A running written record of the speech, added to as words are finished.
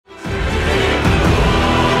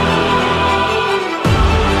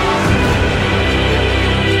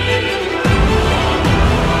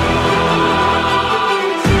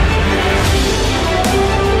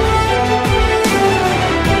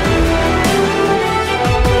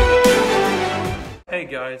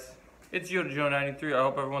guys? It's Yoda Joe 93. I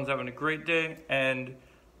hope everyone's having a great day, and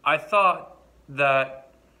I thought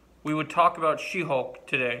that we would talk about She-Hulk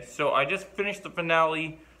today. So I just finished the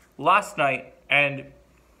finale last night, and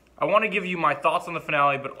I want to give you my thoughts on the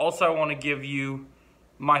finale, but also I want to give you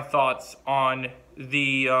my thoughts on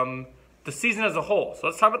the season as a whole. So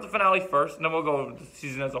let's talk about the finale first, and then we'll go over the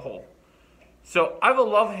season as a whole. So I have a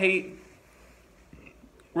love-hate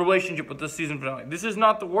relationship with this season finale. This is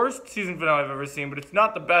not the worst season finale I've ever seen, but it's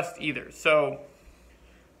not the best either. So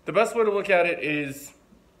the best way to look at it is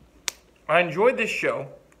I enjoyed this show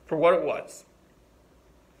for what it was.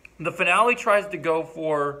 The finale tries to go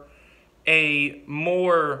for a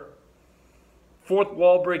more fourth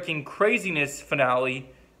wall breaking craziness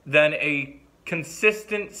finale than a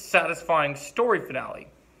consistent, satisfying story finale,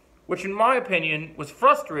 which in my opinion was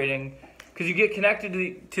frustrating because you get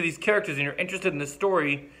connected to these characters and you're interested in the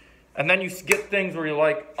story, and then you get things where you're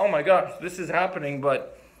like, oh my gosh, this is happening,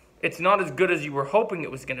 but it's not as good as you were hoping it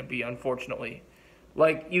was going to be, unfortunately.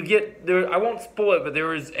 Like, you get, I won't spoil it, but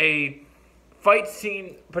there is a fight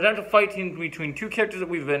scene, potential fight scene between two characters that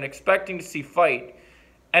we've been expecting to see fight,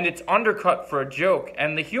 and it's undercut for a joke.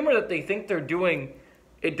 And the humor that they think they're doing,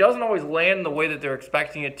 it doesn't always land the way that they're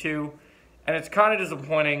expecting it to, and it's kind of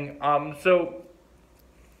disappointing. So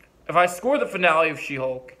if I score the finale of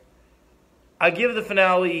She-Hulk, I give the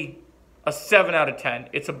finale a 7 out of 10.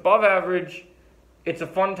 It's above average, it's a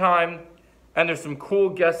fun time, and there's some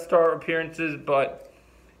cool guest star appearances, but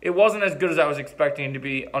it wasn't as good as I was expecting it to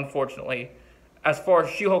be, unfortunately. As far as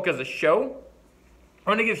She-Hulk as a show,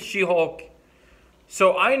 I'm going to give She-Hulk...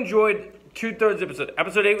 So I enjoyed 2/3 episode.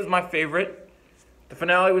 Episode 8 was my favorite. The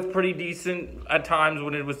finale was pretty decent at times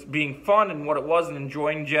when it was being fun and what it was and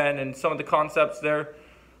enjoying Jen and some of the concepts there.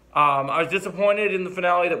 I was disappointed in the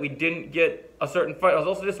finale that we didn't get a certain fight. I was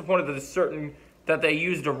also disappointed that they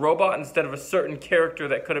used a robot instead of a certain character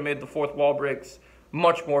that could have made the fourth wall breaks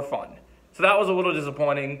much more fun. So that was a little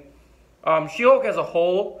disappointing. She-Hulk as a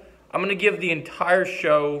whole, I'm going to give the entire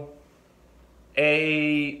show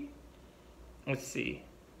a... Let's see.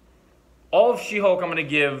 All of She-Hulk I'm going to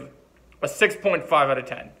give a 6.5 out of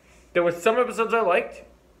 10. There were some episodes I liked,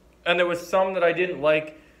 and there was some that I didn't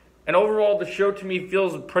like. And overall, the show to me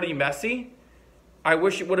feels pretty messy. I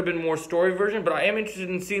wish it would have been more story version, but I am interested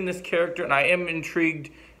in seeing this character, and I am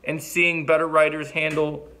intrigued in seeing better writers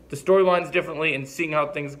handle the storylines differently and seeing how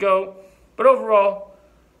things go. But overall,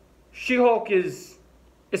 She-Hulk is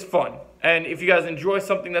fun. And if you guys enjoy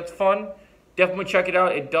something that's fun, definitely check it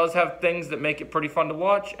out. It does have things that make it pretty fun to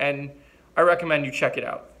watch, and I recommend you check it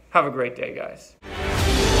out. Have a great day, guys.